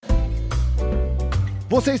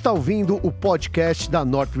Você está ouvindo o podcast da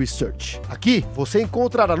North Research. Aqui você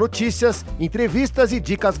encontrará notícias, entrevistas e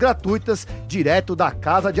dicas gratuitas direto da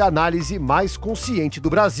casa de análise mais consciente do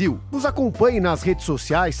Brasil. Nos acompanhe nas redes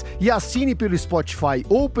sociais e assine pelo Spotify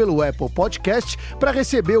ou pelo Apple Podcast para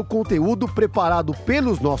receber o conteúdo preparado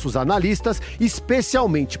pelos nossos analistas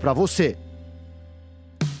especialmente para você.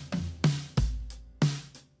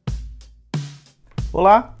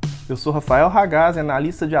 Olá, eu sou Rafael Ragazzi,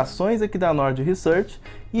 analista de ações aqui da North Research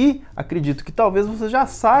e acredito que talvez você já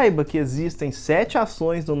saiba que existem 7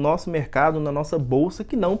 ações no nosso mercado, na nossa bolsa,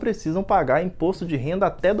 que não precisam pagar imposto de renda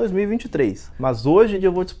até 2023. Mas hoje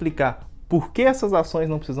eu vou te explicar por que essas ações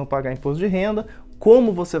não precisam pagar imposto de renda,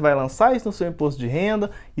 como você vai lançar isso no seu imposto de renda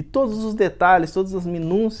e todos os detalhes, todas as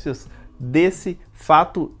minúcias desse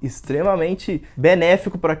fato extremamente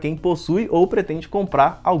benéfico para quem possui ou pretende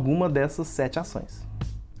comprar alguma dessas 7 ações.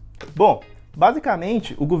 Bom,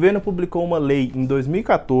 basicamente o governo publicou uma lei em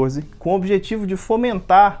 2014 com o objetivo de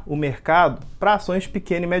fomentar o mercado para ações de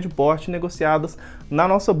pequeno e médio porte negociadas na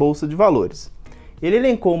nossa bolsa de valores. Ele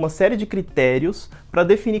elencou uma série de critérios para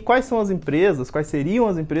definir quais seriam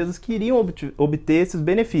as empresas que iriam obter esses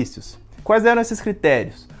benefícios. Quais eram esses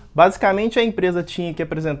critérios? Basicamente, a empresa tinha que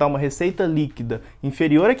apresentar uma receita líquida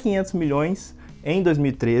inferior a 500 milhões em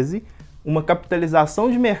 2013, uma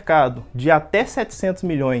capitalização de mercado de até 700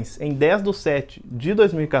 milhões em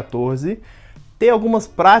 10/7/2014, ter algumas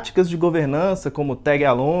práticas de governança como tag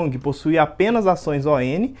along, possuir apenas ações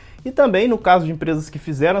ON e também, no caso de empresas que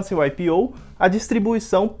fizeram seu IPO, a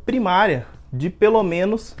distribuição primária de pelo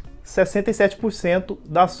menos 67%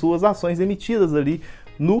 das suas ações emitidas ali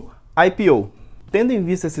no IPO. Tendo em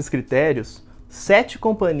vista esses critérios, 7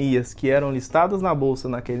 companhias que eram listadas na bolsa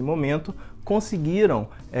naquele momento conseguiram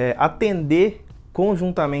atender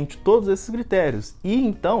conjuntamente todos esses critérios e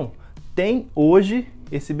então tem hoje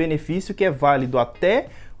esse benefício que é válido até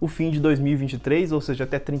o fim de 2023, ou seja,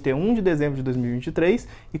 até 31 de dezembro de 2023.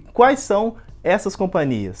 E quais são essas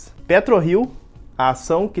companhias? PetroRio, a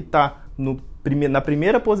ação que está na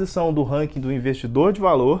primeira posição do ranking do investidor de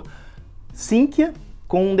valor. Sinqia,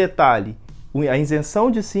 com um detalhe: a isenção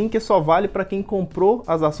de Sinqia só vale para quem comprou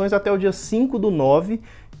as ações até o dia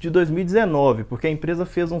 5/9/2019, porque a empresa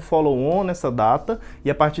fez um follow-on nessa data e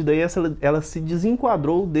a partir daí ela se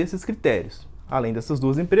desenquadrou desses critérios. Além dessas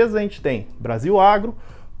duas empresas, a gente tem Brasil Agro,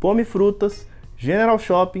 Pome Frutas, General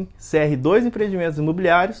Shopping, CR2 Empreendimentos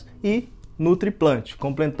Imobiliários e Nutriplant,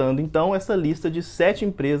 completando então essa lista de 7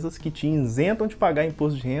 empresas que te isentam de pagar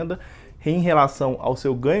imposto de renda em relação ao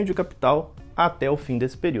seu ganho de capital até o fim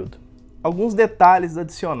desse período. Alguns detalhes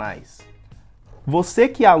adicionais. Você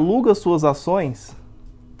que aluga suas ações,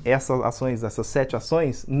 essas 7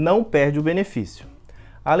 ações, não perde o benefício.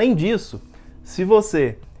 Além disso, se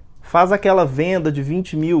você faz aquela venda de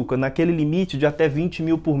 20 mil, naquele limite de até 20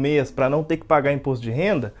 mil por mês para não ter que pagar imposto de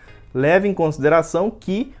renda, leve em consideração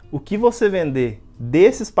que o que você vender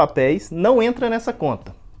desses papéis não entra nessa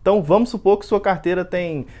conta. Então vamos supor que sua carteira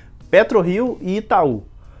tem PetroRio e Itaú.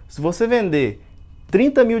 Se você vender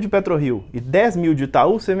 30 mil de PetroRio e 10 mil de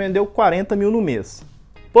Itaú, você vendeu 40 mil no mês.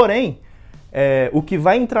 Porém, o que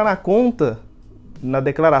vai entrar na conta, na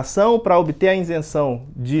declaração para obter a isenção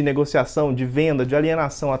de negociação, de venda, de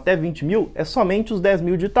alienação até 20 mil, é somente os 10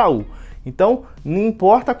 mil de Itaú. Então, não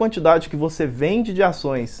importa a quantidade que você vende de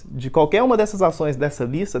ações, de qualquer uma dessas ações dessa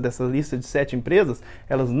lista de 7 empresas,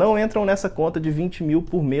 elas não entram nessa conta de 20 mil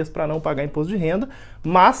por mês para não pagar imposto de renda,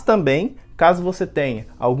 mas também, caso você tenha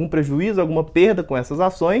algum prejuízo, alguma perda com essas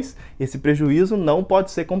ações, esse prejuízo não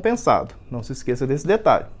pode ser compensado. Não se esqueça desse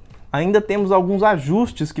detalhe. Ainda temos alguns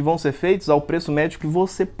ajustes que vão ser feitos ao preço médio que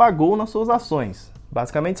você pagou nas suas ações.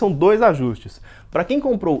 Basicamente são 2 ajustes. Para quem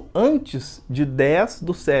comprou antes de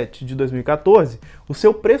 10/7/2014, o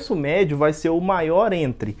seu preço médio vai ser o maior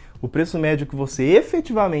entre o preço médio que você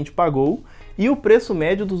efetivamente pagou e o preço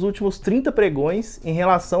médio dos últimos 30 pregões em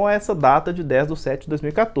relação a essa data de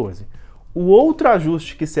 10/7/2014. O outro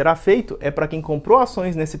ajuste que será feito é para quem comprou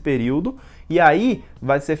ações nesse período e aí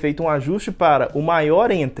vai ser feito um ajuste para o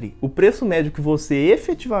maior entre o preço médio que você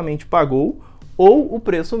efetivamente pagou ou o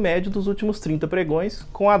preço médio dos últimos 30 pregões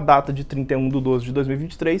com a data de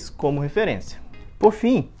 31/12/2023 como referência. Por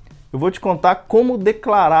fim, eu vou te contar como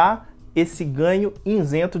declarar esse ganho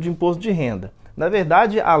isento de imposto de renda. Na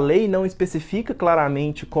verdade, a lei não especifica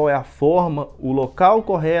claramente qual é a forma, o local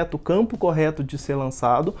correto, o campo correto de ser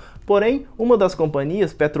lançado, porém, uma das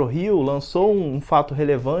companhias, PetroRio, lançou um fato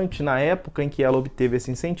relevante na época em que ela obteve esse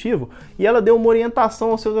incentivo e ela deu uma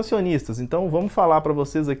orientação aos seus acionistas. Então, vamos falar para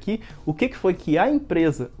vocês aqui o que foi que a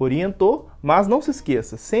empresa orientou, mas não se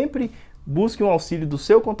esqueça, sempre busque um auxílio do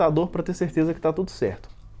seu contador para ter certeza que está tudo certo.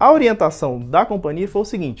 A orientação da companhia foi o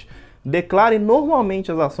seguinte: declare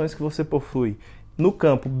normalmente as ações que você possui no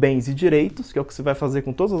campo bens e direitos, que é o que você vai fazer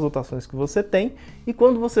com todas as votações que você tem, e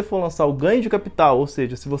quando você for lançar o ganho de capital, ou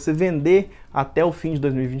seja, se você vender até o fim de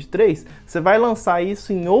 2023, você vai lançar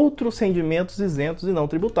isso em outros rendimentos isentos e não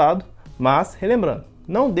tributados, mas, relembrando,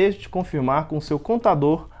 não deixe de confirmar com o seu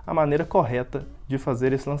contador a maneira correta de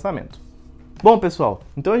fazer esse lançamento. Bom, pessoal,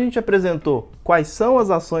 então a gente apresentou quais são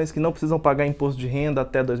as ações que não precisam pagar imposto de renda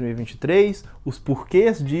até 2023, os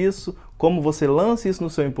porquês disso, como você lança isso no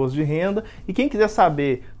seu imposto de renda, e quem quiser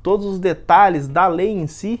saber todos os detalhes da lei em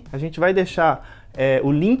si, a gente vai deixar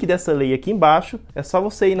o link dessa lei aqui embaixo. É só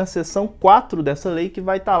você ir na seção 4 dessa lei que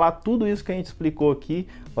vai estar lá tudo isso que a gente explicou aqui,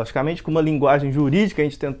 logicamente com uma linguagem jurídica, a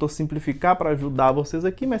gente tentou simplificar para ajudar vocês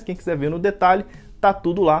aqui, mas quem quiser ver no detalhe, tá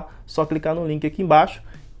tudo lá, só clicar no link aqui embaixo.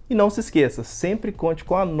 E não se esqueça, sempre conte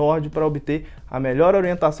com a Nord para obter a melhor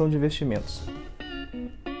orientação de investimentos.